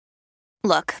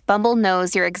Look, Bumble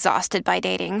knows you're exhausted by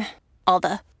dating. All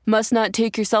the, must not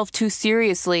take yourself too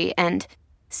seriously, and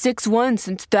 6'1"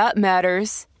 since that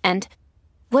matters. And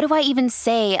what do I even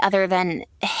say other than,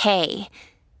 hey?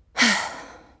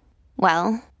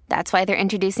 Well, that's why they're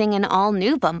introducing an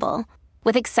all-new Bumble,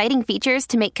 with exciting features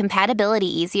to make compatibility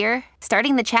easier,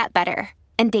 starting the chat better,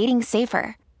 and dating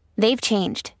safer. They've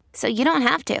changed, so you don't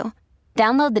have to.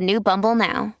 Download the new Bumble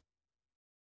now.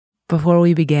 Before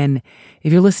we begin,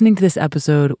 if you're listening to this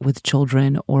episode with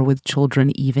children or with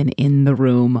children even in the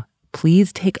room,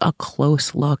 please take a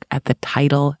close look at the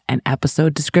title and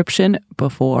episode description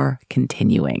before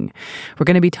continuing. We're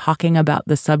going to be talking about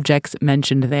the subjects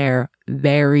mentioned there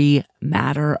very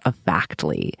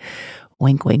matter-of-factly.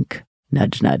 Wink, wink,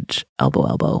 nudge, nudge, elbow,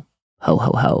 elbow, ho,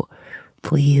 ho, ho.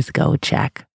 Please go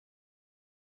check.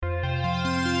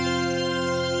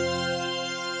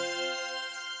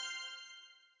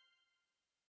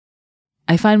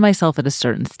 I find myself at a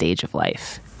certain stage of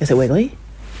life. Is it wiggly?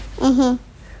 Mm-hmm.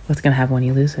 What's going to happen when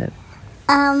you lose it?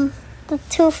 The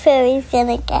tooth fairy's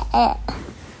gonna get it.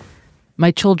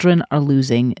 My children are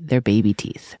losing their baby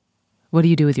teeth. What do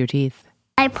you do with your teeth?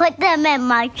 I put them in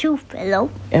my tooth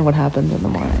pillow. And what happens in the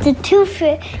morning? The tooth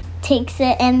fairy takes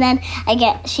it, and then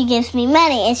she gives me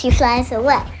money, and she flies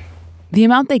away. The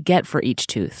amount they get for each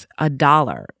tooth,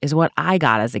 $1, is what I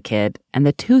got as a kid, and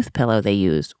the tooth pillow they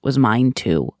used was mine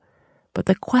too. But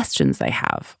the questions they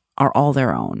have are all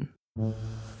their own.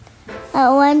 I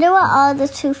wonder what all the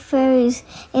tooth fairies,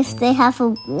 if they have a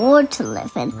world to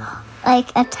live in, like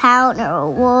a town or a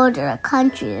world or a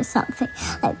country or something,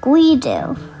 like we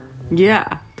do.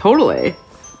 Yeah, totally.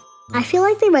 I feel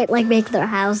like they might make their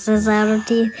houses out of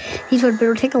teeth. These would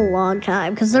take a long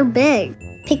time because they're big.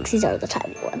 Pixies are the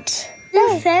tiny ones.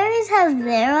 Do fairies have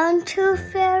their own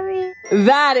tooth fairy?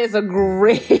 That is a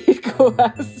great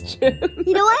question.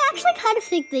 You know, I actually kind of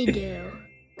think they do.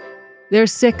 They're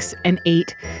 6 and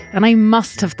 8, and I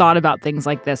must have thought about things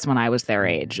like this when I was their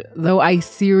age, though I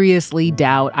seriously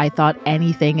doubt I thought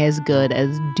anything as good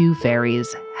as do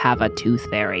fairies have a tooth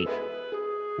fairy.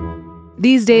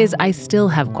 These days, I still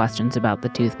have questions about the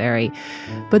tooth fairy,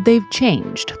 but they've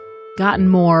changed, gotten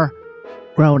more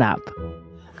grown up.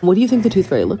 What do you think the tooth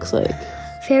fairy looks like?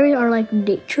 Fairies are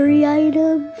nature-y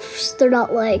items. They're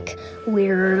not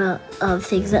weird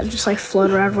things that just float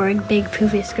around wearing big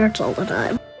poofy skirts all the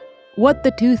time. What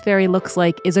the tooth fairy looks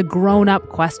like is a grown-up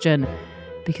question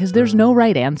because there's no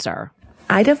right answer.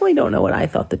 I definitely don't know what I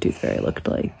thought the tooth fairy looked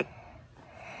like.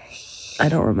 I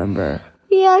don't remember.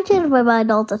 Yeah, I change my mind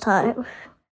all the time.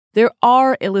 There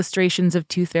are illustrations of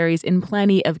tooth fairies in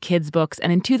plenty of kids' books,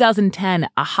 and in 2010,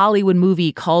 a Hollywood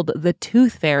movie called The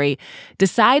Tooth Fairy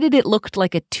decided it looked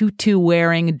like a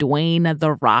tutu-wearing Dwayne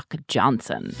 "The Rock"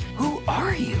 Johnson. Who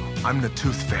are you? I'm the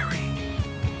Tooth Fairy.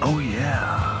 Oh,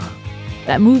 yeah.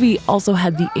 That movie also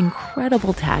had the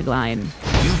incredible tagline,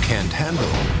 You can't handle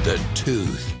the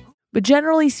tooth. But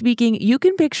generally speaking, you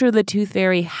can picture the Tooth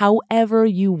Fairy however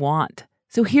you want.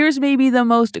 So here's maybe the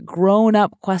most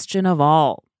grown-up question of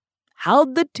all.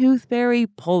 How'd the Tooth Fairy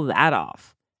pull that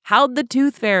off? How'd the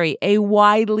Tooth Fairy, a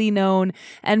widely known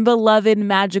and beloved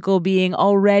magical being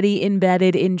already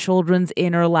embedded in children's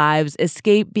inner lives,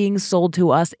 escape being sold to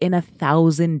us in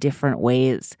 1,000 different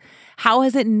ways? How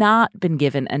has it not been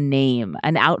given a name,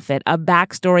 an outfit, a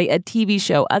backstory, a TV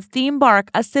show, a theme park,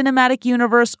 a cinematic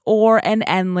universe, or an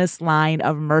endless line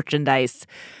of merchandise?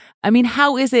 I mean,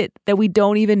 how is it that we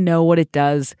don't even know what it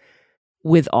does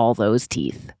with all those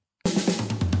teeth?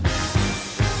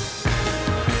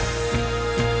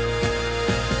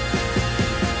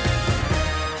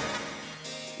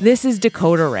 This is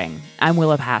Decoder Ring. I'm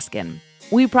Willa Paskin.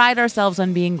 We pride ourselves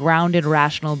on being grounded,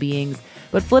 rational beings,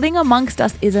 but flitting amongst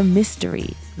us is a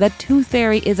mystery. The Tooth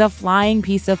Fairy is a flying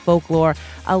piece of folklore,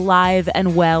 alive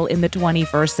and well in the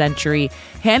 21st century,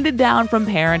 handed down from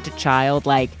parent to child,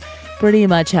 pretty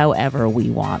much however we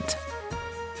want.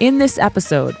 In this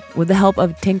episode, with the help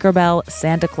of Tinkerbell,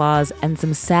 Santa Claus, and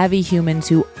some savvy humans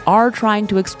who are trying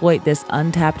to exploit this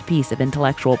untapped piece of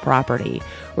intellectual property,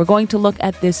 we're going to look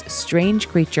at this strange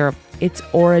creature, its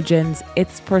origins,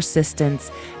 its persistence,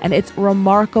 and its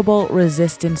remarkable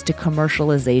resistance to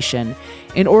commercialization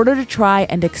in order to try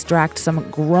and extract some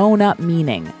grown-up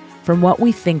meaning from what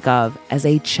we think of as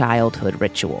a childhood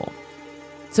ritual.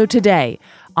 So today,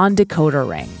 on Decoder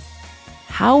Ring,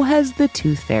 how has the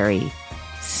Tooth Fairy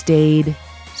stayed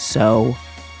so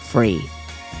free?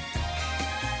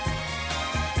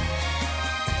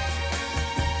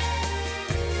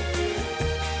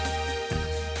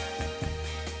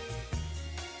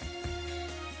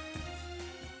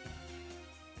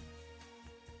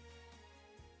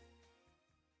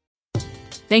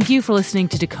 Thank you for listening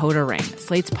to Decoder Ring,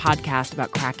 Slate's podcast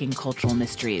about cracking cultural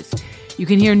mysteries. You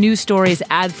can hear new stories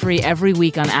ad-free every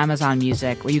week on Amazon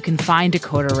Music, where you can find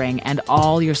Decoder Ring and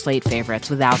all your Slate favorites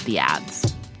without the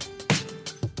ads.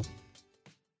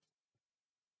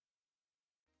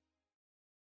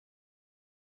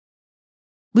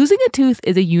 Losing a tooth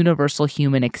is a universal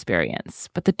human experience,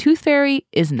 but the tooth fairy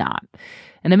is not.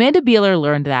 And Amanda Beeler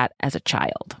learned that as a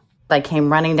child. I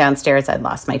came running downstairs. I'd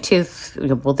lost my tooth.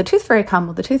 Will the tooth fairy come?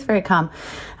 Will the tooth fairy come?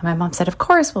 And my mom said, of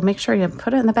course, we'll make sure you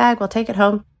put it in the bag. We'll take it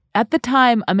home. At the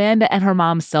time, Amanda and her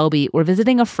mom, Selby, were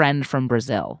visiting a friend from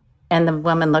Brazil. And the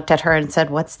woman looked at her and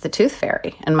said, what's the tooth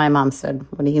fairy? And my mom said,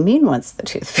 what do you mean, what's the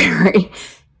tooth fairy?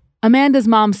 Amanda's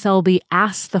mom, Selby,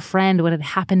 asked the friend what had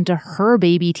happened to her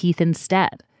baby teeth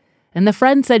instead. And the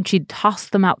friend said she'd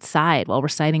tossed them outside while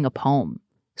reciting a poem.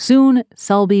 Soon,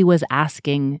 Selby was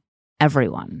asking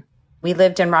everyone. We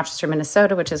lived in Rochester,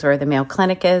 Minnesota, which is where the Mayo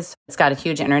Clinic is. It's got a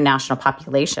huge international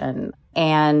population.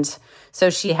 And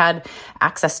so she had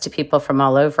access to people from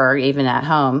all over, even at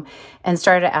home, and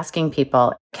started asking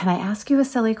people, can I ask you a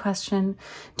silly question?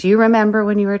 Do you remember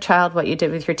when you were a child what you did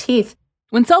with your teeth?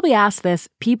 When Selby asked this,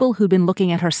 people who'd been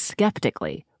looking at her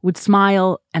skeptically would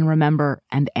smile and remember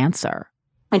and answer.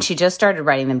 And she just started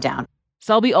writing them down.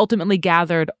 Selby ultimately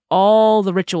gathered all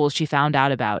the rituals she found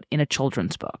out about in a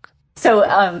children's book.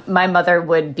 So my mother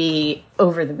would be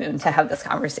over the moon to have this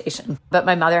conversation. But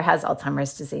my mother has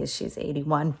Alzheimer's disease. She's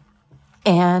 81.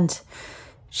 And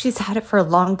she's had it for a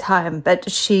long time.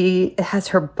 But she has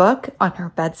her book on her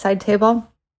bedside table.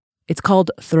 It's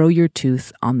called Throw Your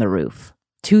Tooth on the Roof.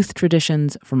 Tooth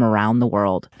traditions from around the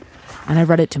world. And I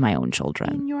read it to my own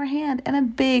children. In your hand and a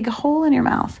big hole in your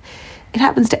mouth. It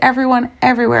happens to everyone,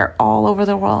 everywhere, all over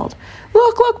the world.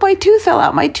 Look, my tooth fell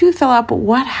out, but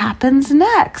what happens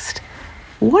next?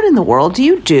 What in the world do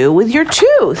you do with your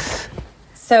tooth?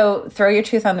 So throw your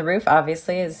tooth on the roof,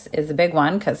 obviously, is a big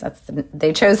one, because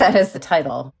they chose that as the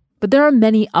title. But there are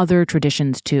many other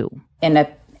traditions, too. In a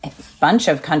bunch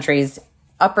of countries,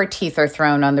 upper teeth are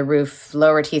thrown on the roof,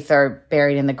 lower teeth are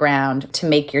buried in the ground to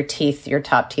make your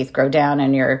top teeth grow down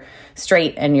and your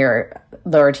straight and your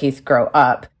lower teeth grow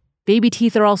up. Baby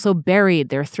teeth are also buried.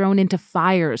 They're thrown into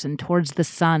fires and towards the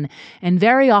sun, and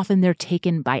very often they're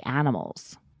taken by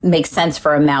animals. It makes sense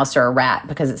for a mouse or a rat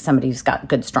because it's somebody who's got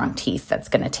good, strong teeth that's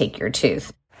going to take your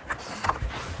tooth.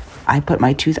 I put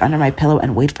my tooth under my pillow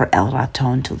and wait for El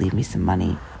Raton to leave me some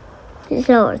money. He's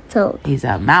a toad. He's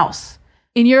a mouse.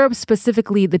 In Europe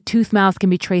specifically, the tooth mouse can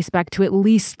be traced back to at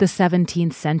least the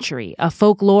 17th century, a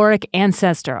folkloric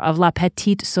ancestor of La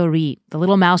Petite Souris, the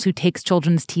little mouse who takes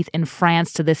children's teeth in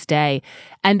France to this day,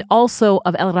 and also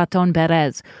of El Raton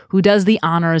Pérez, who does the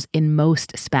honors in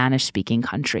most Spanish-speaking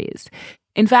countries.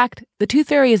 In fact, the tooth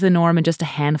fairy is the norm in just a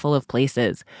handful of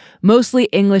places, mostly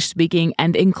English-speaking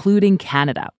and including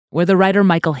Canada, where the writer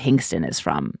Michael Hingston is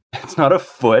from. It's not a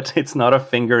foot, it's not a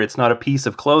finger, it's not a piece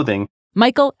of clothing.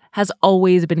 Michael has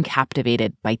always been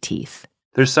captivated by teeth.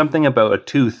 There's something about a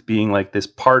tooth being like this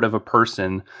part of a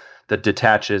person that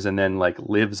detaches and then like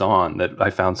lives on that I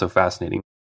found so fascinating.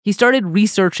 He started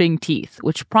researching teeth,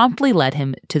 which promptly led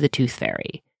him to the tooth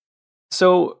fairy.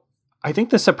 So I think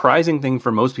the surprising thing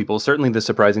for most people, certainly the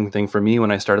surprising thing for me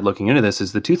when I started looking into this,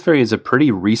 is the tooth fairy is a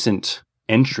pretty recent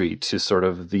entry to sort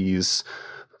of these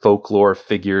folklore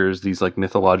figures, these like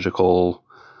mythological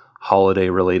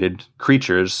holiday-related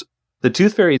creatures. The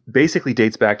tooth fairy basically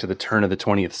dates back to the turn of the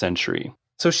 20th century.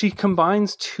 So she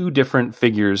combines two different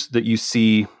figures that you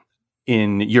see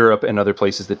in Europe and other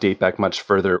places that date back much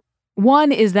further.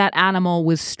 One is that animal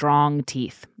with strong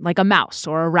teeth, like a mouse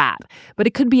or a rat, but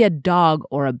it could be a dog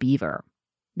or a beaver.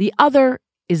 The other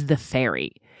is the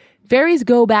fairy. Fairies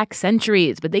go back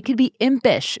centuries, but they could be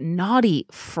impish, naughty,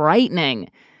 frightening.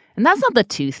 And that's not the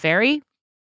tooth fairy.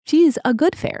 She's a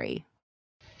good fairy.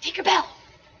 Tinkerbell!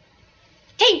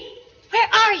 Tink! Where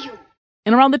are you?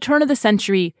 And around the turn of the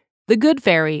century, the good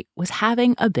fairy was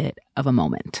having a bit of a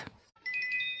moment.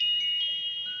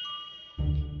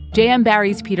 J.M.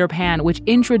 Barrie's Peter Pan, which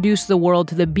introduced the world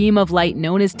to the beam of light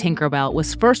known as Tinkerbell,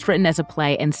 was first written as a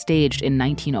play and staged in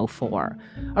 1904.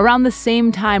 Around the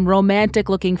same time,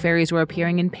 romantic-looking fairies were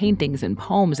appearing in paintings and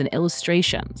poems and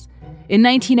illustrations. In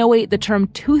 1908, the term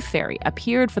tooth fairy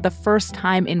appeared for the first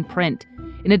time in print,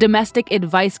 in a domestic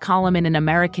advice column in an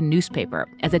American newspaper,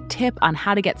 as a tip on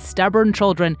how to get stubborn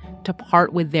children to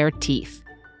part with their teeth.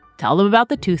 Tell them about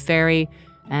the tooth fairy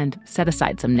and set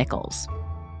aside some nickels.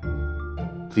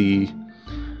 The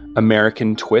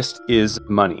American twist is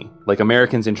money. Like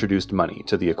Americans introduced money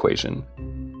to the equation.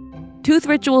 Tooth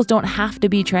rituals don't have to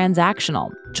be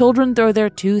transactional. Children throw their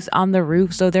tooth on the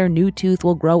roof so their new tooth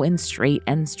will grow in straight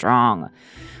and strong.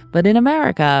 But in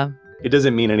America, it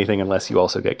doesn't mean anything unless you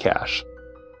also get cash.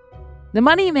 The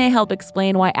money may help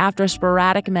explain why after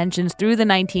sporadic mentions through the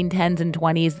 1910s and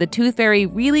 20s, the tooth fairy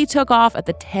really took off at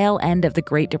the tail end of the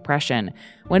Great Depression,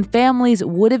 when families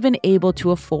would have been able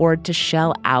to afford to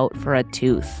shell out for a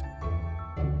tooth.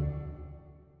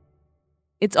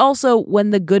 It's also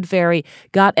when the good fairy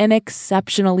got an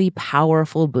exceptionally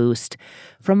powerful boost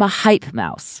from a hype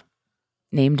mouse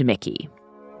named Mickey.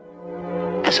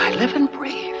 As I live and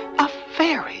breathe, a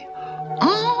fairy.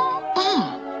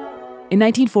 In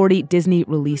 1940, Disney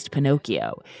released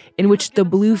Pinocchio, in which the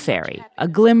blue fairy, a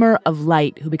glimmer of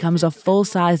light who becomes a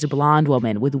full-sized blonde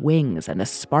woman with wings and a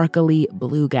sparkly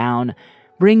blue gown,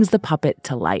 brings the puppet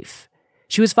to life.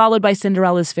 She was followed by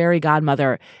Cinderella's fairy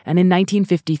godmother, and in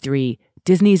 1953,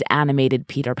 Disney's animated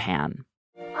Peter Pan.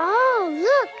 Oh,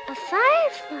 look, a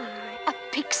firefly. A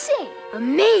pixie.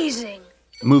 Amazing.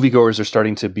 Moviegoers are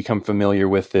starting to become familiar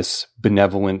with this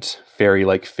benevolent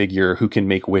fairy-like figure who can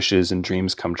make wishes and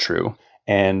dreams come true.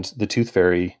 And the Tooth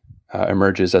Fairy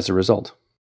emerges as a result.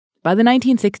 By the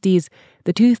 1960s,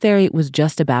 the Tooth Fairy was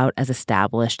just about as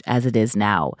established as it is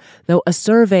now, though a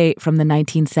survey from the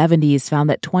 1970s found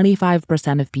that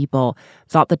 25% of people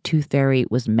thought the Tooth Fairy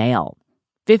was male.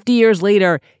 50 years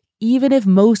later, even if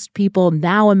most people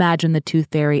now imagine the Tooth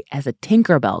Fairy as a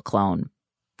Tinkerbell clone,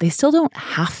 they still don't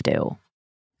have to.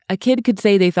 A kid could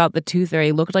say they thought the Tooth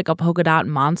Fairy looked like a polka dot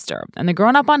monster, and the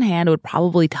grown-up on hand would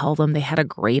probably tell them they had a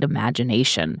great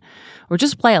imagination, or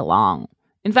just play along.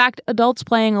 In fact, adults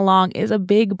playing along is a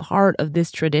big part of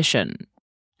this tradition.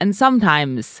 And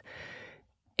sometimes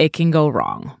it can go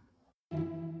wrong.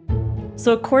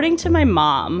 So according to my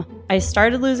mom, I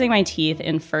started losing my teeth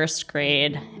in first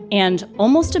grade, and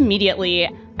almost immediately,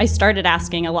 I started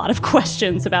asking a lot of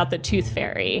questions about the Tooth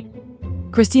Fairy.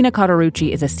 Christina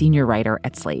Cauterucci is a senior writer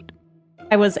at Slate.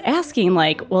 I was asking,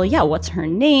 well, yeah, what's her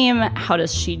name? How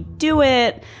does she do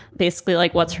it? Basically,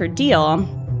 what's her deal?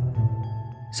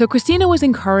 So Christina was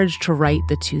encouraged to write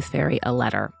the Tooth Fairy a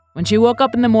letter. When she woke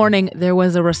up in the morning, there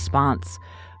was a response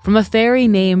from a fairy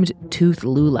named Tooth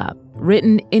Lula,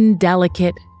 written in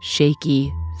delicate, shaky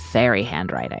fairy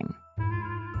handwriting.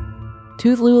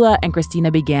 Tooth Lula and Christina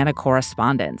began a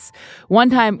correspondence. One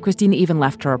time, Christina even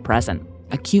left her a present,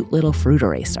 a cute little fruit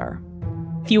eraser.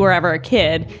 If you were ever a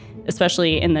kid,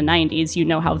 especially in the 90s, you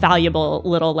know how valuable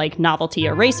little novelty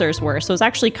erasers were. So it was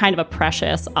actually kind of a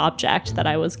precious object that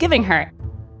I was giving her.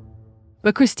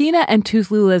 But Christina and Tooth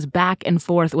Lula's back and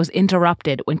forth was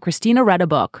interrupted when Christina read a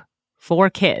book for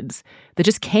kids that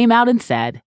just came out and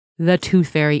said, the Tooth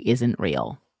Fairy isn't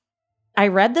real. I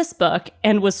read this book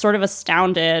and was sort of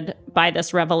astounded by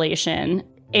this revelation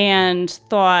and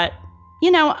thought,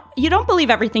 you don't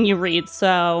believe everything you read,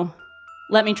 so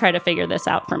let me try to figure this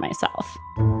out for myself.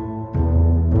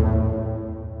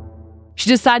 She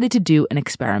decided to do an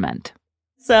experiment.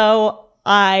 So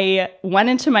I went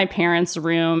into my parents'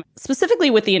 room, specifically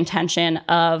with the intention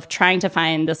of trying to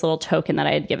find this little token that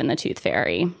I had given the Tooth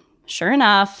Fairy. Sure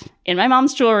enough, in my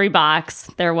mom's jewelry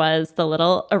box, there was the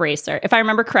little eraser. If I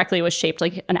remember correctly, it was shaped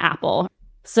like an apple.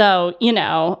 So,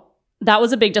 that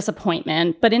was a big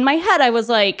disappointment. But in my head, I was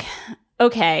like,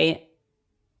 okay,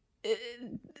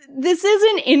 this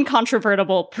isn't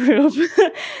incontrovertible proof.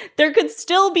 There could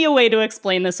still be a way to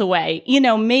explain this away.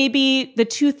 Maybe the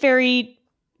Tooth Fairy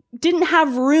didn't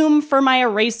have room for my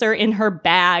eraser in her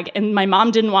bag, and my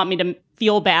mom didn't want me to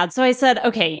feel bad. So I said,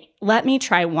 okay, let me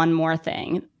try one more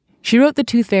thing. She wrote the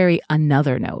Tooth Fairy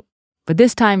another note, but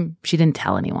this time she didn't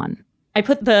tell anyone. I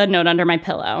put the note under my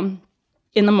pillow.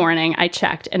 In the morning, I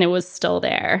checked, and it was still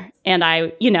there. And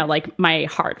I, my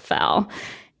heart fell.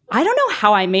 I don't know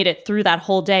how I made it through that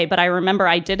whole day, but I remember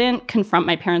I didn't confront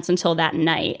my parents until that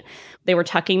night. They were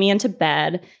tucking me into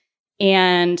bed,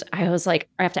 and I was like,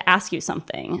 I have to ask you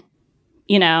something.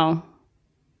 I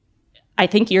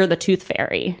think you're the Tooth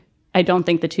Fairy. I don't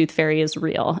think the Tooth Fairy is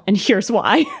real, and here's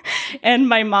why. And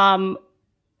my mom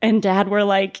and dad were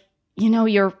like,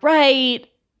 you're right.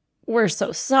 We're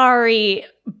so sorry.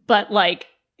 But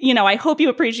I hope you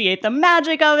appreciate the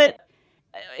magic of it.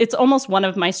 It's almost one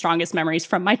of my strongest memories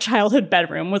from my childhood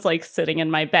bedroom was sitting in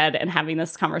my bed and having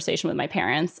this conversation with my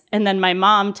parents. And then my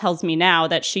mom tells me now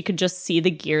that she could just see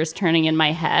the gears turning in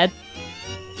my head.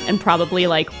 And probably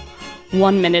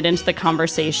 1 minute into the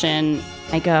conversation,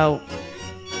 I go,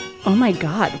 oh my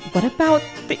God, what about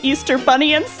the Easter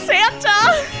Bunny and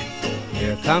Santa?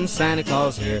 Here comes Santa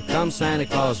Claus, right down Santa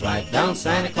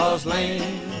Claus Lane.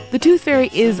 The Tooth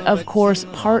Fairy is, of course,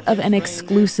 part of an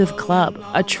exclusive club,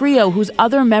 a trio whose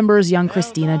other members young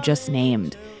Christina just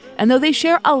named. And though they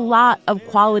share a lot of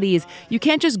qualities, you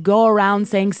can't just go around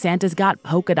saying Santa's got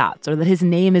polka dots or that his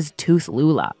name is Tooth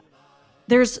Lula.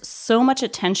 there's so much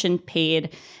attention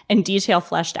paid and detail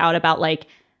fleshed out about like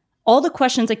all the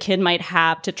questions a kid might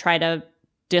have to try to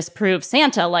disprove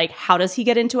Santa. Like, how does he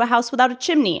get into a house without a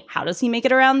chimney? How does he make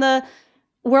it around the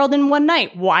world in one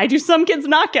night? Why do some kids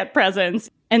not get presents?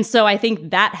 And so I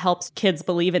think that helps kids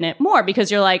believe in it more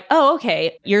because you're like, oh,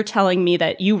 okay, you're telling me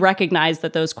that you recognize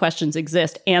that those questions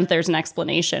exist and there's an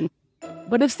explanation.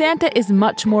 But if Santa is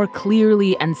much more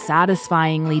clearly and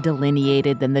satisfyingly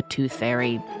delineated than the Tooth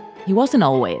Fairy, he wasn't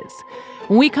always.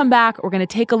 When we come back, we're going to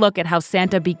take a look at how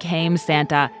Santa became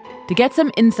Santa to get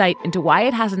some insight into why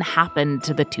it hasn't happened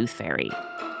to the Tooth Fairy,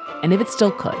 and if it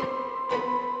still could.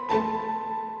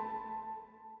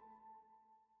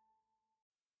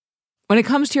 When it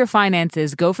comes to your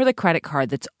finances, go for the credit card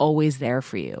that's always there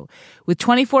for you. With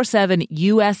 24/7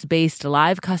 U.S.-based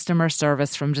live customer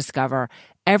service from Discover,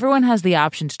 everyone has the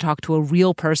option to talk to a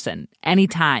real person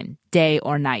anytime, day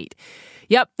or night.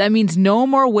 Yep, that means no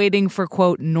more waiting for,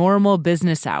 quote, normal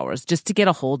business hours just to get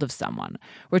a hold of someone.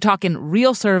 We're talking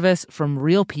real service from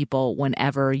real people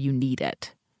whenever you need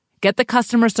it. Get the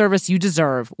customer service you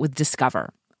deserve with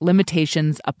Discover.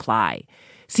 Limitations apply.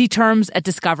 See terms at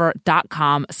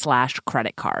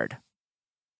discover.com/creditcard.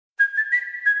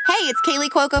 Hey, it's Kaylee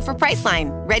Cuoco for Priceline.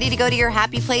 Ready to go to your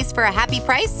happy place for a happy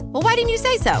price? Well, why didn't you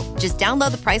say so? Just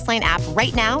download the Priceline app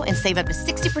right now and save up to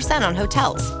 60% on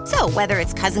hotels. So whether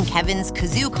it's Cousin Kevin's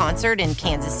Kazoo Concert in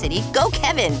Kansas City, go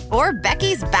Kevin, or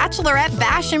Becky's Bachelorette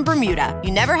Bash in Bermuda,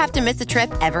 you never have to miss a trip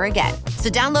ever again. So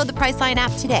download the Priceline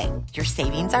app today. Your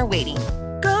savings are waiting.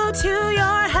 Go to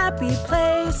your happy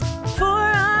place for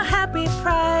a happy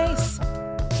price.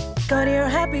 Go to your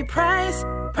happy price,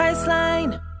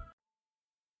 Priceline.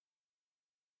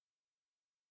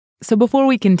 So before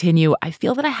we continue, I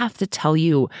feel that I have to tell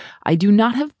you, I do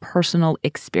not have personal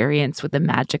experience with the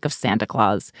magic of Santa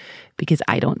Claus because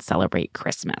I don't celebrate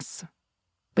Christmas.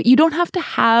 But you don't have to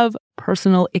have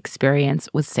personal experience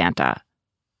with Santa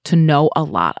to know a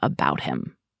lot about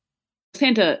him.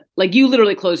 Santa, like you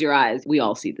literally close your eyes, we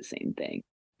all see the same thing.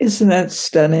 Isn't that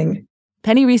stunning?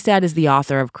 Penny Restad is the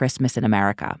author of Christmas in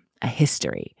America, A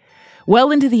History.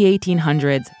 Well into the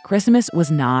 1800s, Christmas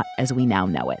was not as we now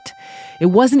know it. It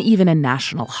wasn't even a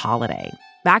national holiday.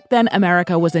 Back then,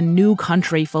 America was a new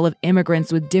country full of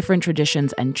immigrants with different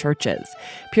traditions and churches.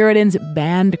 Puritans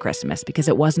banned Christmas because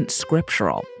it wasn't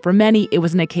scriptural. For many, it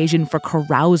was an occasion for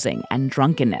carousing and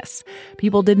drunkenness.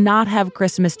 People did not have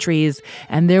Christmas trees,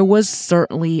 and there was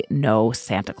certainly no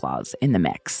Santa Claus in the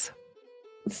mix.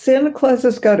 Santa Claus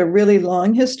has got a really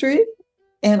long history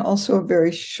and also a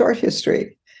very short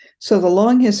history. So the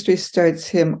long history starts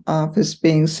him off as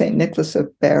being St. Nicholas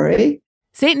of Bari.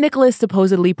 St. Nicholas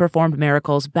supposedly performed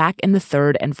miracles back in the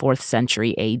 3rd and 4th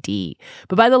century AD.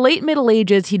 But by the late Middle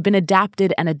Ages, he'd been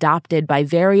adapted and adopted by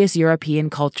various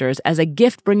European cultures as a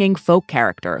gift-bringing folk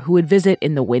character who would visit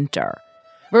in the winter.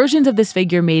 Versions of this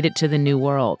figure made it to the New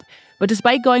World. But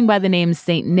despite going by the names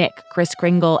St. Nick, Kris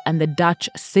Kringle, and the Dutch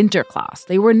Sinterklaas,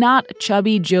 they were not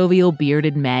chubby, jovial,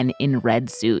 bearded men in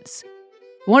red suits.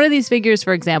 One of these figures,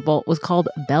 for example, was called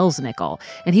Belsnickel,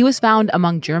 and he was found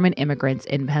among German immigrants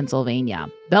in Pennsylvania.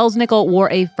 Belsnickel wore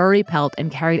a furry pelt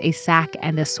and carried a sack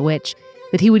and a switch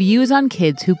that he would use on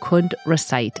kids who couldn't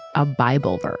recite a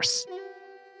Bible verse.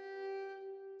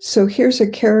 So here's a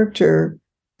character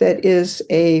that is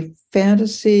a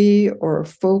fantasy or a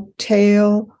folk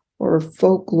tale or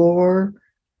folklore,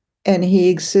 and he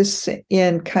exists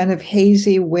in kind of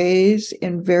hazy ways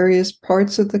in various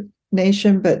parts of the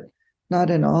nation, but not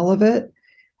in all of it.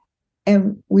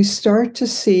 And we start to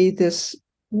see this,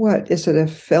 what is it, a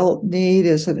felt need?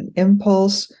 Is it an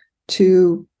impulse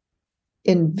to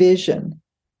envision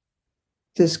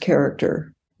this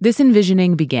character? This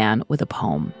envisioning began with a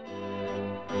poem.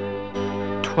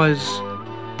 'Twas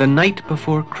the night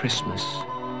before Christmas,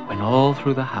 when all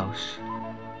through the house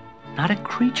not a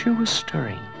creature was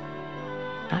stirring,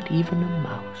 not even a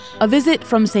mouse. A Visit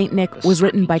from St. Nick was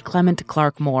written by Clement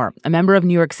Clark Moore, a member of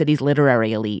New York City's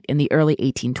literary elite in the early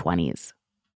 1820s.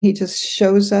 He just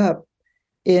shows up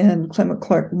in Clement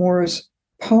Clark Moore's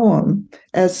poem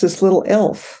as this little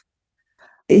elf.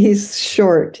 He's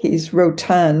short, he's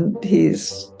rotund,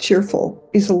 he's cheerful.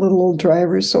 He's a little old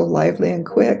driver, so lively and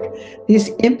quick. He's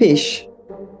impish.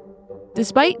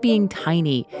 Despite being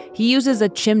tiny, he uses a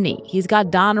chimney. He's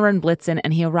got Donner and Blitzen,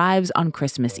 and he arrives on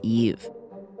Christmas Eve.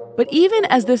 But even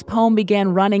as this poem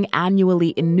began running annually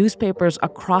in newspapers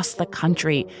across the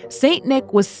country, St.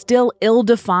 Nick was still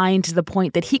ill-defined to the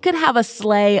point that he could have a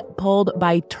sleigh pulled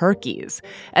by turkeys,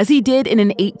 as he did in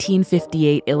an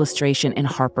 1858 illustration in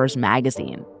Harper's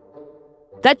Magazine.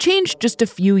 That changed just a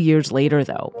few years later,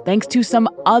 though, thanks to some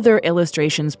other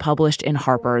illustrations published in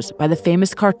Harper's by the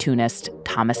famous cartoonist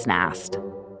Thomas Nast.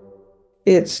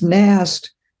 It's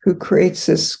Nast who creates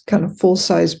this kind of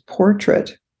full-size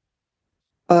portrait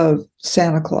of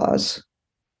Santa Claus,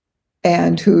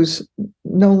 and who's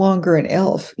no longer an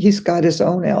elf. He's got his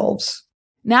own elves.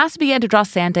 Nast began to draw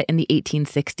Santa in the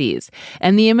 1860s,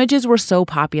 and the images were so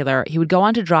popular, he would go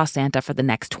on to draw Santa for the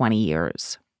next 20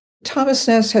 years. Thomas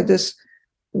Nast had this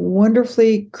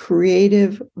wonderfully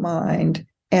creative mind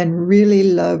and really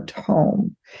loved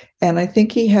home. And I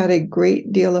think he had a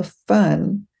great deal of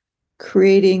fun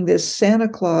creating this Santa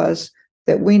Claus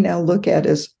that we now look at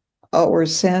as our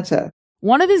Santa.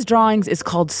 One of his drawings is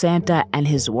called Santa and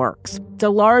His Works. It's a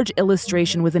large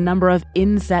illustration with a number of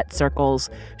inset circles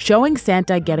showing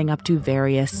Santa getting up to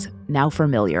various, now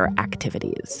familiar,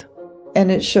 activities.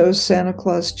 And it shows Santa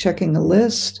Claus checking a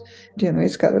list. You know,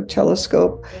 he's got a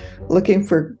telescope looking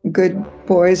for good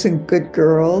boys and good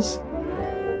girls.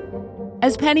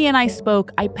 As Penny and I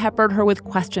spoke, I peppered her with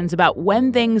questions about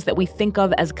when things that we think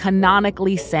of as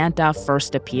canonically Santa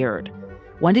first appeared.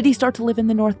 When did he start to live in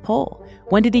the North Pole?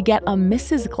 When did he get a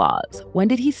Mrs. Claus? When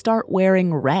did he start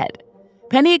wearing red?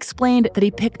 Penny explained that he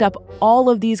picked up all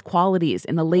of these qualities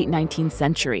in the late 19th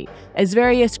century as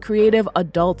various creative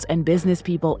adults and business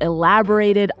people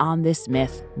elaborated on this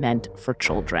myth meant for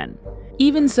children.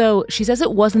 Even so, she says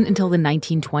it wasn't until the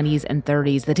 1920s and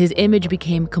 30s that his image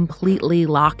became completely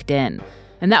locked in.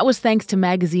 And that was thanks to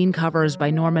magazine covers by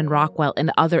Norman Rockwell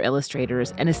and other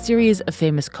illustrators and a series of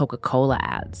famous Coca-Cola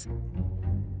ads.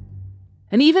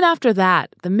 And even after that,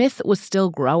 the myth was still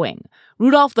growing.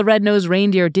 Rudolph the Red-Nosed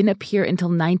Reindeer didn't appear until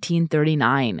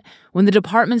 1939, when the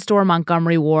department store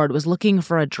Montgomery Ward was looking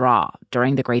for a draw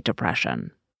during the Great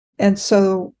Depression. And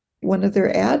so one of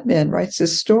their admin writes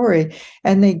this story,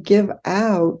 and they give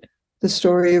out the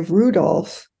story of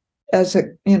Rudolph as a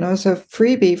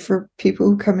freebie for people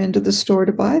who come into the store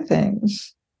to buy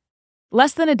things.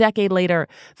 Less than a decade later,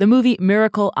 the movie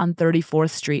Miracle on 34th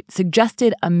Street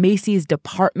suggested a Macy's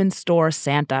department store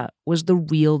Santa was the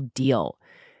real deal.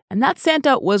 And that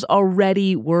Santa was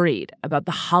already worried about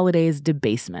the holiday's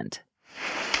debasement.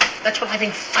 That's what I've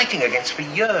been fighting against for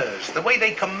years, the way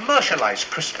they commercialize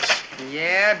Christmas.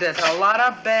 Yeah, there's a lot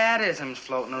of bad isms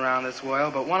floating around this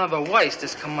world, but one of the worst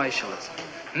is commercialism.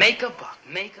 Make a buck,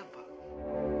 make a buck.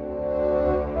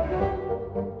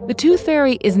 The Tooth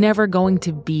Fairy is never going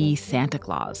to be Santa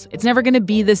Claus. It's never going to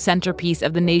be the centerpiece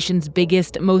of the nation's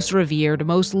biggest, most revered,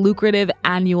 most lucrative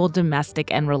annual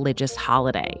domestic and religious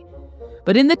holiday.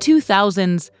 But in the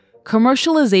 2000s,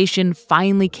 commercialization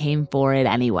finally came for it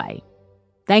anyway,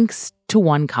 thanks to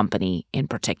one company in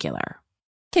particular.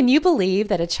 Can you believe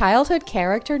that a childhood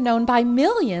character known by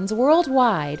millions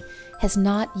worldwide has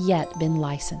not yet been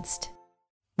licensed?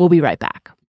 We'll be right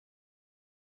back.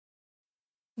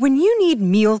 When you need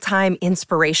mealtime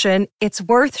inspiration, it's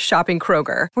worth shopping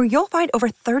Kroger, where you'll find over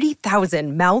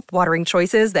 30,000 mouth-watering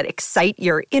choices that excite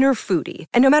your inner foodie.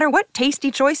 And no matter what tasty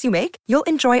choice you make, you'll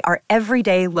enjoy our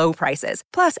everyday low prices,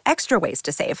 plus extra ways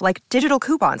to save, like digital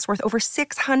coupons worth over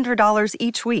 $600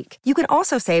 each week. You can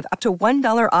also save up to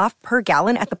 $1 off per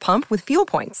gallon at the pump with fuel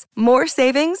points. More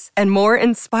savings and more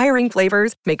inspiring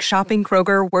flavors make shopping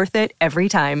Kroger worth it every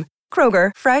time.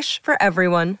 Kroger, fresh for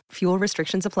everyone. Fuel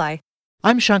restrictions apply.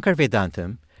 I'm Shankar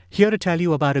Vedantam, here to tell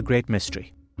you about a great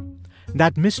mystery.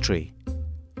 That mystery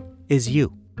is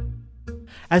you.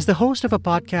 As the host of a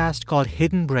podcast called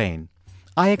Hidden Brain,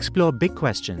 I explore big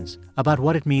questions about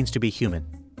what it means to be human.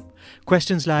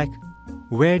 Questions like,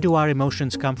 where do our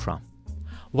emotions come from?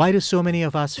 Why do so many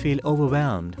of us feel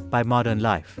overwhelmed by modern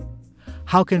life?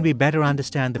 How can we better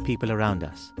understand the people around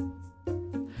us?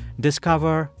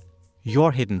 Discover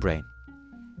your hidden brain.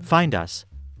 Find us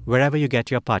wherever you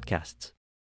get your podcasts.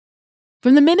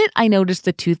 From the minute I noticed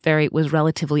the Tooth Fairy was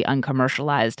relatively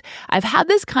uncommercialized, I've had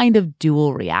this kind of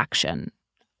dual reaction.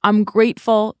 I'm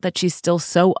grateful that she's still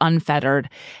so unfettered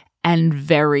and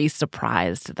very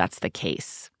surprised that's the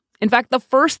case. In fact, the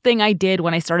first thing I did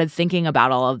when I started thinking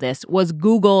about all of this was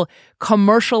Google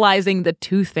commercializing the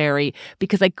Tooth Fairy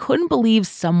because I couldn't believe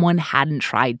someone hadn't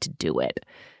tried to do it.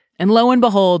 And lo and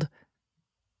behold,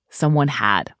 someone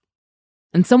had.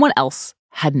 And someone else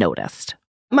had noticed.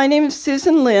 My name is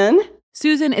Susan Lynn.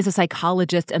 Susan is a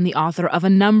psychologist and the author of a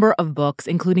number of books,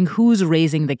 including Who's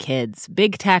Raising the Kids,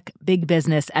 Big Tech, Big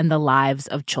Business, and the Lives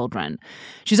of Children.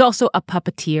 She's also a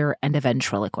puppeteer and a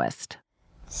ventriloquist.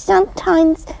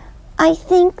 Sometimes I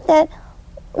think that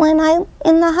when I'm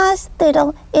in the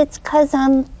hospital, it's because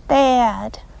I'm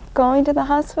bad. Going to the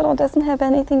hospital doesn't have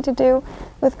anything to do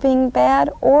with being bad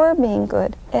or being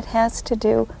good. It has to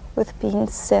do with being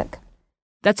sick.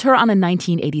 That's her on a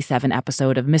 1987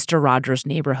 episode of Mr. Rogers'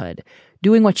 Neighborhood,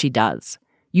 doing what she does,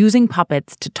 using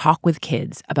puppets to talk with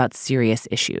kids about serious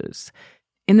issues.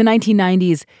 In the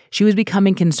 1990s, she was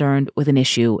becoming concerned with an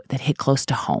issue that hit close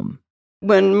to home.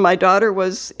 When my daughter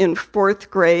was in 4th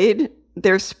grade,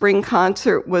 their spring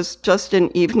concert was just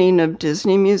an evening of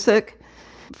Disney music.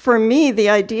 For me, the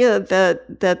idea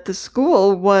that the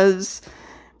school was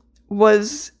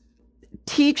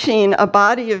teaching a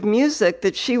body of music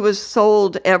that she was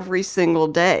sold every single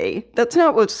day, that's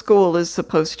not what school is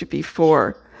supposed to be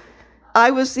for.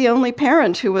 I was the only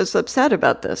parent who was upset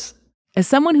about this. As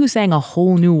someone who sang A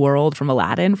Whole New World from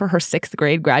Aladdin for her 6th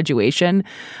grade graduation,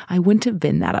 I wouldn't have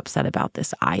been that upset about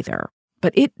this either.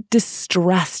 But it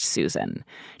distressed Susan.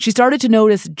 She started to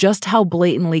notice just how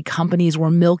blatantly companies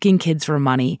were milking kids for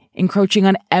money, encroaching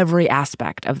on every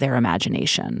aspect of their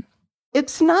imagination.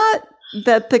 It's not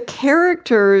that the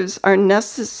characters are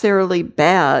necessarily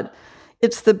bad.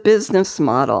 It's the business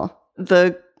model.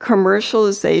 The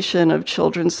commercialization of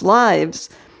children's lives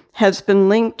has been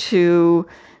linked to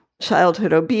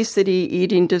childhood obesity,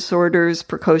 eating disorders,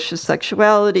 precocious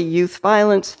sexuality, youth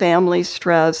violence, family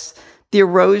stress, the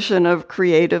erosion of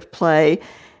creative play,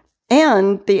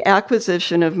 and the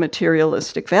acquisition of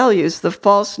materialistic values, the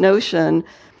false notion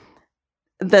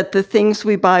that the things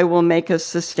we buy will make us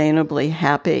sustainably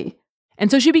happy. And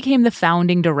so she became the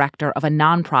founding director of a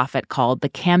nonprofit called the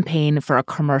Campaign for a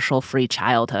Commercial-Free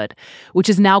Childhood, which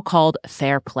is now called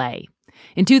Fair Play.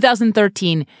 In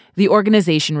 2013, the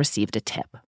organization received a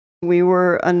tip. We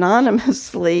were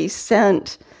anonymously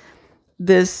sent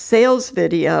this sales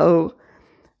video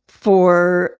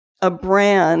for a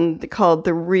brand called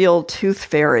the Real Tooth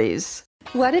Fairies.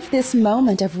 What if this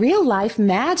moment of real-life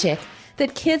magic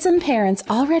that kids and parents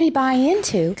already buy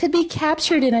into could be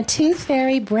captured in a Tooth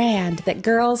Fairy brand that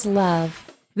girls love?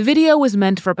 The video was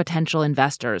meant for potential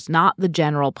investors, not the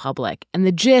general public. And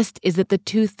the gist is that the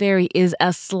Tooth Fairy is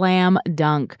a slam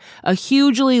dunk, a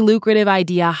hugely lucrative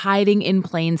idea hiding in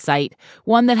plain sight,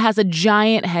 one that has a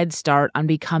giant head start on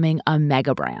becoming a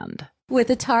mega brand. With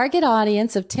a target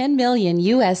audience of 10 million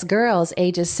U.S. girls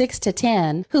ages 6 to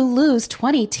 10 who lose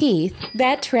 20 teeth,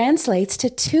 that translates to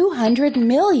 200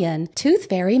 million Tooth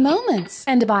Fairy moments.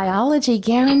 And biology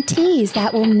guarantees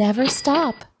that will never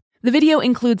stop. The video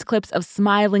includes clips of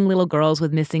smiling little girls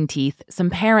with missing teeth,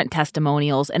 some parent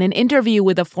testimonials, and an interview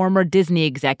with a former Disney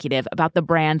executive about the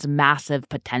brand's massive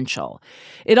potential.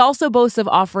 It also boasts of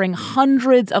offering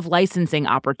hundreds of licensing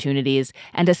opportunities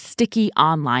and a sticky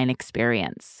online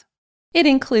experience. It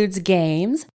includes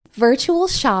games, virtual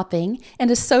shopping,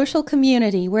 and a social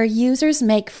community where users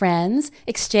make friends,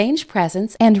 exchange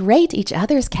presents, and rate each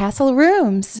other's castle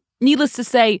rooms. Needless to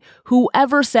say,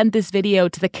 whoever sent this video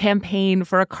to the Campaign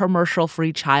for a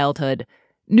Commercial-Free Childhood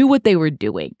knew what they were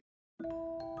doing.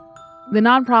 The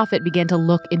nonprofit began to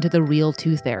look into the Real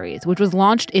Tooth Fairies, which was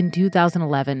launched in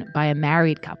 2011 by a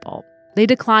married couple. They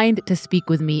declined to speak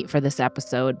with me for this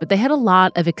episode, but they had a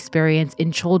lot of experience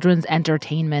in children's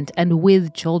entertainment and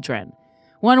with children.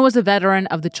 One was a veteran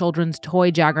of the children's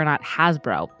toy juggernaut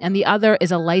Hasbro, and the other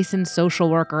is a licensed social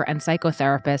worker and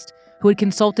psychotherapist who had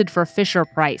consulted for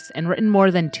Fisher-Price and written more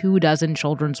than 24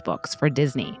 children's books for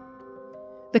Disney.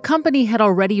 The company had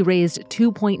already raised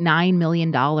 $2.9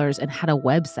 million and had a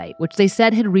website, which they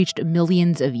said had reached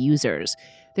millions of users.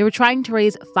 They were trying to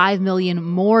raise $5 million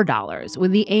more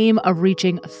with the aim of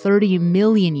reaching 30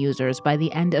 million users by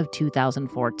the end of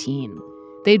 2014.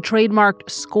 They'd trademarked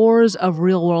scores of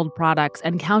real-world products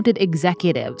and counted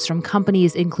executives from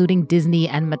companies including Disney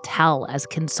and Mattel as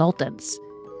consultants.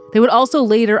 They would also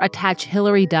later attach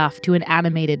Hilary Duff to an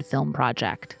animated film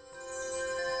project.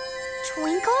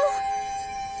 Twinkle?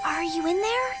 Are you in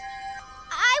there?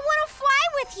 I want to fly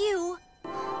with you!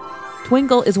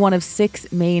 Twinkle is one of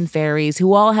 6 main fairies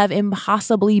who all have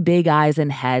impossibly big eyes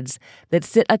and heads that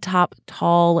sit atop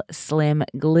tall, slim,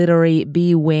 glittery,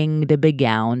 be-winged,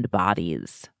 begowned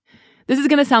bodies. This is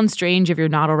going to sound strange if you're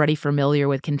not already familiar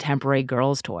with contemporary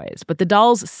girls' toys, but the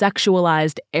doll's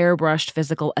sexualized, airbrushed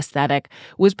physical aesthetic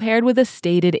was paired with a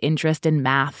stated interest in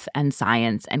math and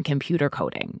science and computer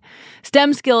coding.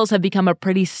 STEM skills have become a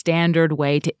pretty standard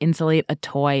way to insulate a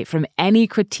toy from any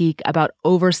critique about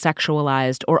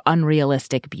over-sexualized or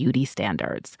unrealistic beauty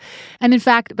standards. And in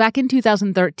fact, back in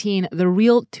 2013, the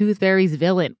Real Tooth Fairies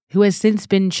villain, who has since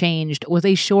been changed, was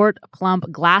a short,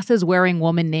 plump, glasses-wearing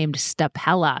woman named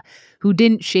Stapella, who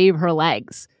didn't shave her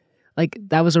legs. Like,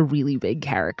 that was a really big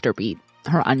character beat,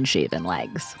 her unshaven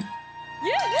legs.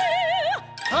 Yeah!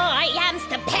 I am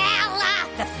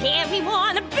Stapella, the fairy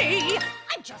wannabe.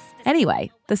 I'm just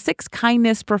Anyway, the 6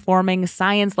 kindness-performing,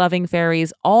 science-loving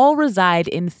fairies all reside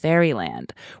in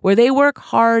Fairyland, where they work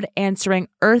hard answering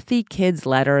earthy kids'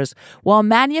 letters while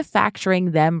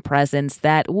manufacturing them presents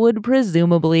that would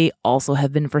presumably also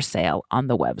have been for sale on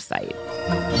the website.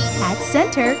 At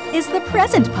center is the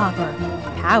Present Popper,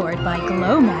 powered by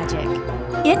Glow Magic.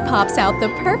 It pops out the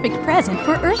perfect present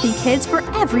for earthy kids for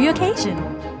every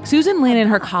occasion. Susan Lin and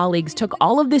her colleagues took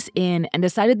all of this in and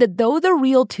decided that though the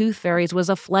Real Tooth Fairies was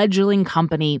a fledgling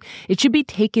company, it should be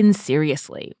taken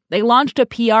seriously. They launched a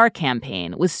PR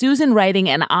campaign, with Susan writing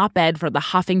an op-ed for the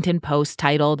Huffington Post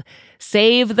titled,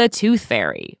 "Save the Tooth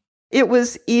Fairy." It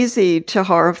was easy to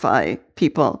horrify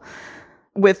people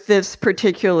with this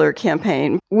particular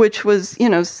campaign, which was,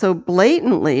 so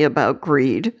blatantly about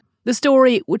greed. The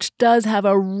story, which does have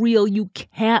a real you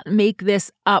can't make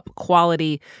this up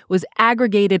quality, was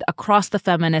aggregated across the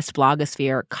feminist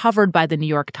blogosphere, covered by the New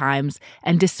York Times,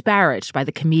 and disparaged by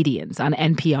the comedians on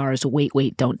NPR's Wait,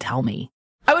 Wait, Don't Tell Me.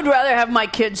 I would rather have my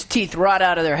kids' teeth rot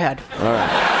out of their head. All right.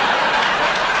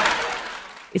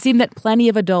 It seemed that plenty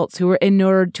of adults who were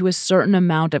inured to a certain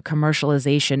amount of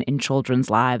commercialization in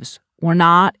children's lives were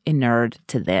not inured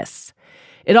to this.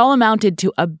 It all amounted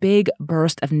to a big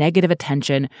burst of negative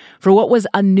attention for what was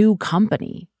a new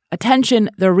company.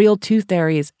 Attention the Real Tooth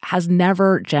Fairies has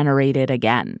never generated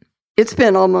again. It's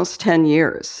been almost 10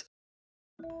 years.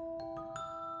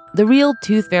 The Real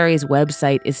Tooth Fairies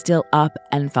website is still up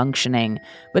and functioning,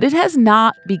 but it has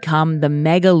not become the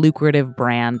mega lucrative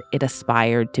brand it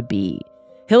aspired to be.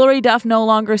 Hilary Duff no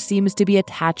longer seems to be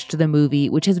attached to the movie,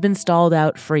 which has been stalled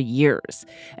out for years,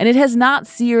 and it has not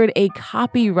seared a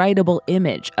copyrightable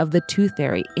image of the Tooth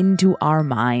Fairy into our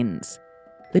minds.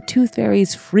 The Tooth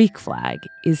Fairy's freak flag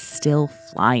is still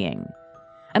flying.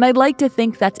 And I'd like to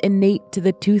think that's innate to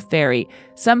the Tooth Fairy,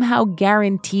 somehow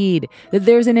guaranteed that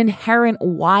there's an inherent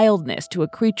wildness to a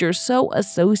creature so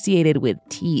associated with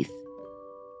teeth.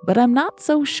 But I'm not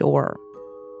so sure.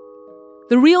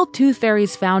 The Real Tooth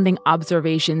Fairy's founding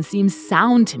observation seems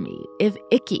sound to me, if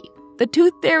icky. The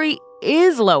Tooth Fairy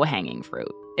is low-hanging fruit.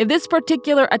 If this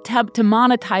particular attempt to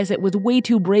monetize it was way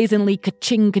too brazenly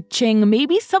ka-ching, ka-ching,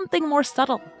 maybe something more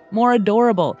subtle, more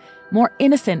adorable, more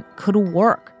innocent could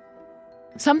work.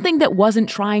 Something that wasn't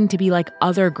trying to be like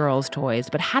other girls' toys,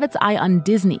 but had its eye on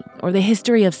Disney or the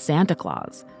history of Santa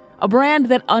Claus. A brand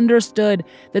that understood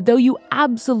that though you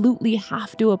absolutely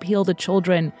have to appeal to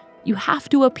children, you have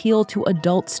to appeal to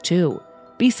adults too.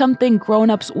 Be something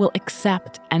grown-ups will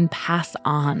accept and pass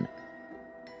on.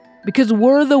 Because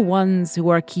we're the ones who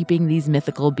are keeping these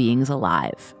mythical beings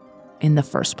alive in the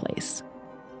first place.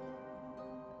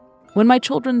 When my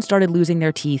children started losing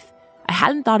their teeth, I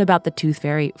hadn't thought about the Tooth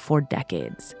Fairy for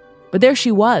decades. But there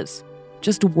she was,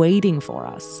 just waiting for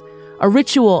us. A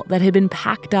ritual that had been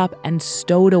packed up and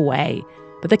stowed away,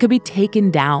 but that could be taken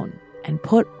down and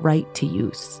put right to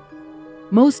use.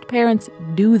 Most parents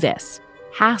do this,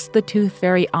 pass the Tooth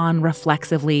Fairy on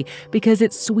reflexively because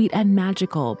it's sweet and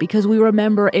magical, because we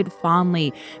remember it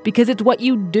fondly, because it's what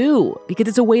you do, because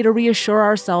it's a way to reassure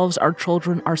ourselves our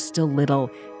children are still little,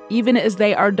 even as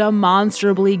they are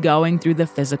demonstrably going through the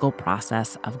physical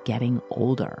process of getting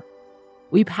older.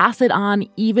 We pass it on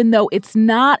even though it's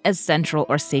not as central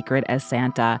or sacred as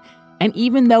Santa, and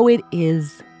even though it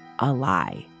is a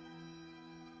lie.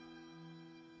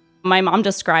 My mom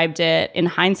described it in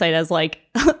hindsight as like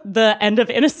the end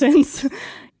of innocence.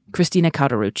 Christina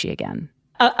Cauterucci again.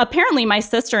 Apparently, my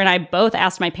sister and I both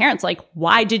asked my parents, like,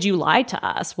 why did you lie to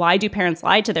us? Why do parents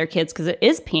lie to their kids? Because it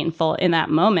is painful in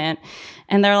that moment.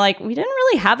 And they're like, we didn't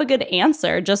really have a good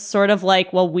answer. Just sort of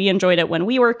like, well, we enjoyed it when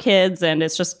we were kids, and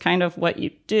it's just kind of what you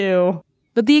do.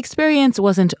 But the experience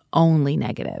wasn't only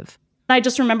negative. I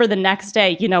just remember the next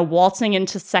day, waltzing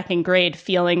into second grade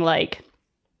feeling like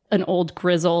an old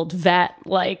grizzled vet,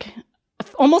 like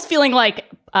almost feeling like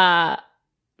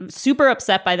super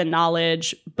upset by the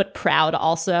knowledge, but proud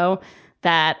also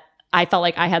that I felt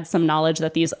like I had some knowledge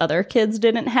that these other kids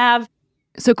didn't have.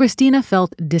 So Christina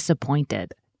felt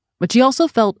disappointed, but she also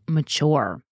felt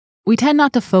mature. We tend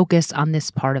not to focus on this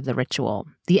part of the ritual,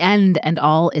 the end and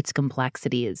all its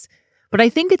complexities. But I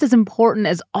think it's as important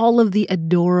as all of the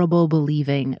adorable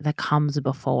believing that comes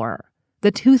before.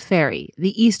 The Tooth Fairy,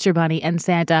 the Easter Bunny, and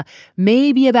Santa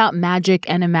may be about magic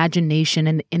and imagination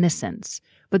and innocence,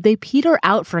 but they peter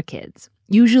out for kids,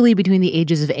 usually between the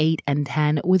ages of 8 and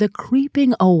 10, with a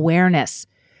creeping awareness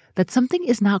that something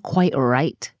is not quite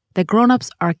right, that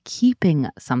grown-ups are keeping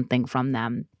something from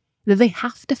them, that they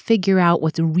have to figure out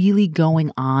what's really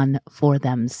going on for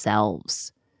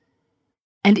themselves.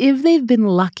 And if they've been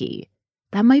lucky,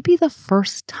 that might be the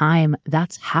first time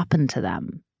that's happened to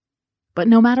them. But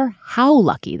no matter how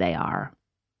lucky they are,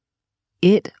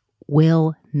 it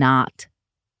will not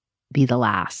be the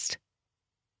last.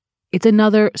 It's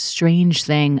another strange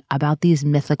thing about these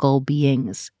mythical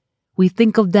beings. We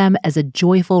think of them as a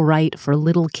joyful rite for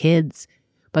little kids,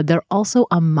 but they're also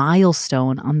a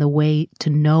milestone on the way to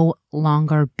no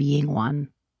longer being one.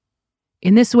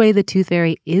 In this way, the Tooth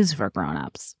Fairy is for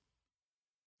grown-ups.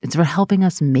 It's for helping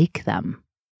us make them.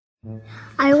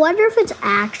 I wonder if it's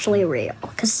actually real,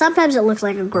 because sometimes it looks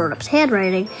like a grown-up's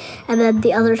handwriting, and then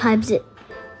the other times it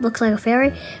looks like a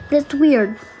fairy, but it's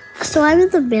weird. So I'm in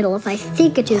the middle if I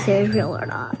think a tooth fairy is real or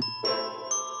not.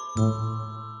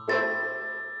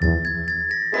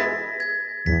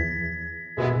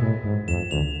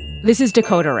 This is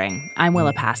Decoder Ring. I'm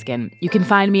Willa Paskin. You can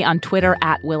find me on Twitter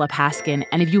at Willa Paskin.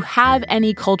 And if you have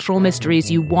any cultural mysteries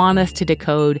you want us to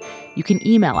decode, you can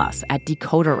email us at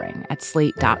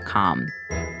decodering@slate.com.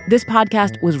 This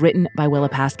podcast was written by Willa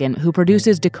Paskin, who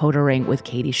produces Decoder Ring with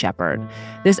Katie Shepard.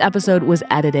 This episode was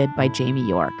edited by Jamie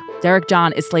York. Derek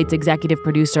John is Slate's executive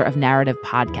producer of narrative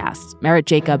podcasts. Merritt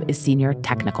Jacob is senior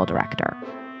technical director.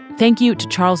 Thank you to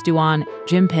Charles Duan,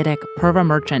 Jim Piddock, Purva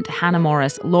Merchant, Hannah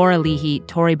Morris, Laura Leahy,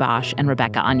 Tori Bosch, and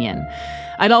Rebecca Onion.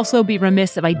 I'd also be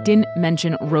remiss if I didn't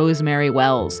mention Rosemary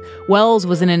Wells. Wells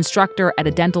was an instructor at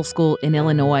a dental school in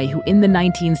Illinois who, in the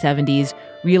 1970s,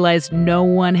 realized no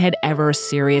one had ever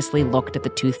seriously looked at the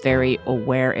tooth fairy or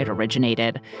where it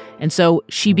originated. And so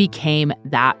she became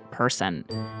that person.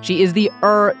 She is the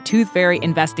tooth fairy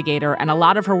investigator, and a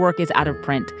lot of her work is out of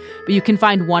print, but you can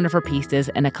find one of her pieces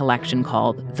in a collection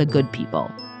called The Good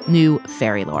People, New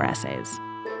Fairy Lore Essays.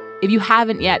 If you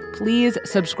haven't yet, please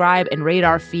subscribe and rate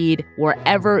our feed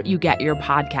wherever you get your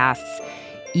podcasts.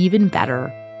 Even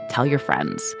better, tell your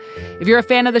friends. If you're a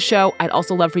fan of the show, I'd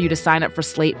also love for you to sign up for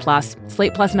Slate Plus.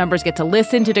 Slate Plus members get to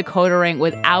listen to Decoder Ring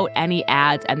without any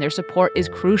ads, and their support is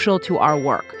crucial to our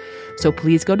work. So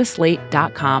please go to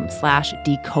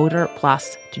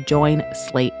slate.com/decoderplus to join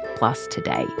Slate Plus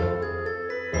today.